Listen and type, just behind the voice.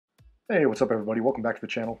Hey, what's up everybody? Welcome back to the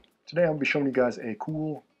channel. Today I'm going to be showing you guys a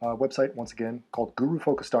cool website once again called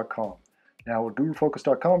GuruFocus.com. Now what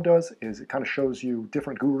GuruFocus.com does is it kind of shows you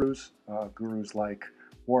different gurus, gurus like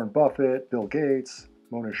Warren Buffett, Bill Gates,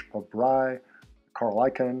 Monish Pabrai, Carl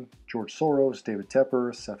Icahn, George Soros, David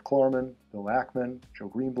Tepper, Seth Klarman, Bill Ackman,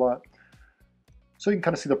 Joe Greenblatt. So you can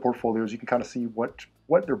kind of see their portfolios, you can kind of see what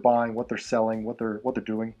they're buying, what they're selling, what they're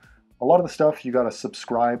doing. A lot of the stuff you got to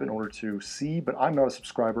subscribe in order to see, but I'm not a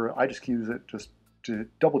subscriber. I just use it just to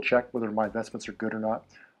double check whether my investments are good or not.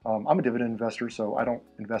 I'm a dividend investor, so I don't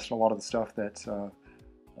invest in a lot of the stuff that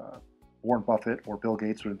Warren Buffett or Bill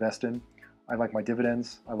Gates would invest in. I like my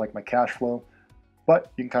dividends, I like my cash flow,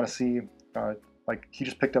 but you can kind of see, like he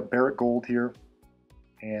just picked up Barrick Gold here,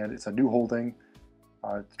 and it's a new holding.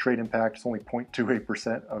 The trade impact is only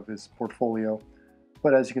 0.28% of his portfolio,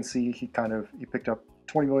 but as you can see, he picked up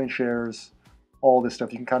 20 million shares, all this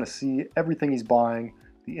stuff. You can kind of see everything he's buying,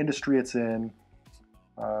 the industry it's in,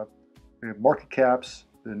 the market caps,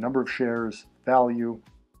 the number of shares, value,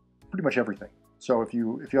 pretty much everything. So if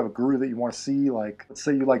you have a guru that you want to see, like let's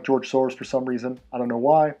say you like George Soros for some reason, I don't know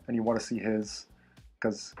why, and you want to see his,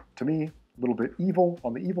 because to me, a little bit evil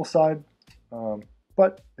on the evil side,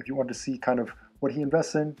 but if you wanted to see kind of what he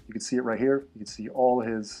invests in, you can see it right here. You can see all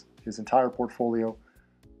his entire portfolio,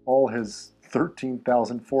 all his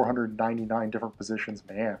 13,499 different positions.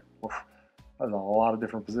 Man, oof, that's a lot of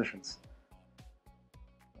different positions.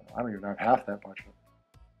 I don't even have half that much.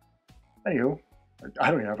 Anywho,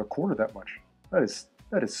 I don't even have a quarter that much. That is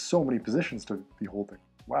so many positions to be holding.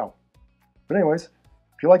 Wow. But anyways,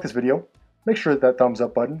 if you like this video, make sure to hit that thumbs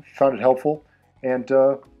up button if you found it helpful, and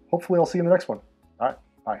hopefully I'll see you in the next one. All right,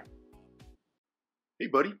 bye. Hey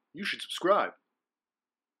buddy, you should subscribe.